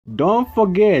Don't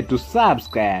forget to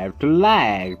subscribe, to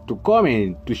like, to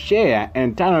comment, to share,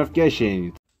 and turn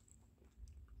notifications.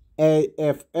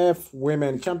 AFF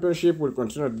Women Championship will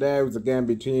continue today with the game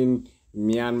between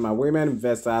Myanmar women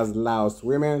versus Laos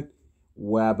women,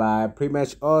 whereby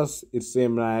pre-match odds, it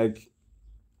seems like,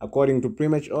 according to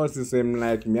pre-match odds, it seems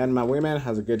like Myanmar women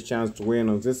has a good chance to win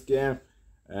on this game,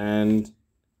 and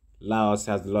Laos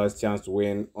has the lowest chance to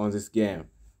win on this game.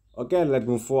 Okay, let's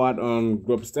move forward on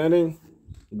group standing.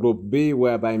 Group B,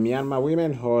 whereby Myanmar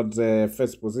women hold the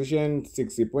first position,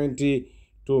 60 points,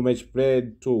 2 match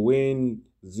played, 2 win,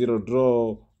 0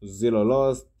 draw, 0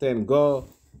 loss, 10 goal.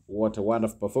 What a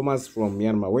wonderful performance from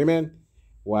Myanmar women.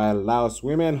 While Laos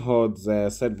women hold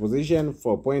the third position,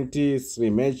 4 points, 3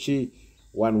 match,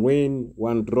 1 win,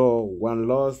 1 draw, 1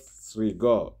 loss, 3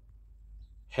 goal.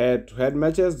 Head-to-head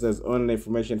matches, there's only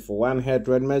information for one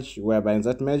head-to-head match, whereby in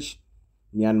that match,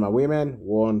 Myanmar women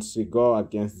won 3 goal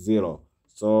against 0.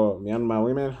 So Myanmar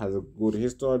women has a good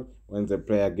history when they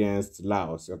play against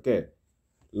Laos. Okay.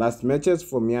 Last matches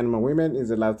for Myanmar women in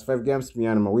the last 5 games,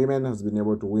 Myanmar women has been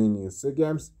able to win in 6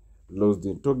 games, lost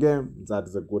in 2 games. That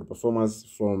is a good performance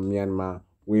from Myanmar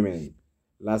women.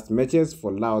 Last matches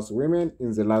for Laos women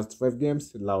in the last 5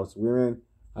 games, Laos women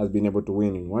has been able to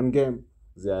win in 1 game.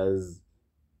 There is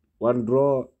 1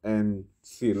 draw and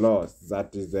 3 loss.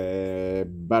 That is a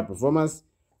bad performance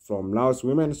from Laos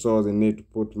women, so they need to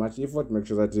put much effort, make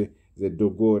sure that they do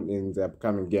good in the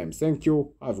upcoming games. Thank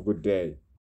you. Have a good day.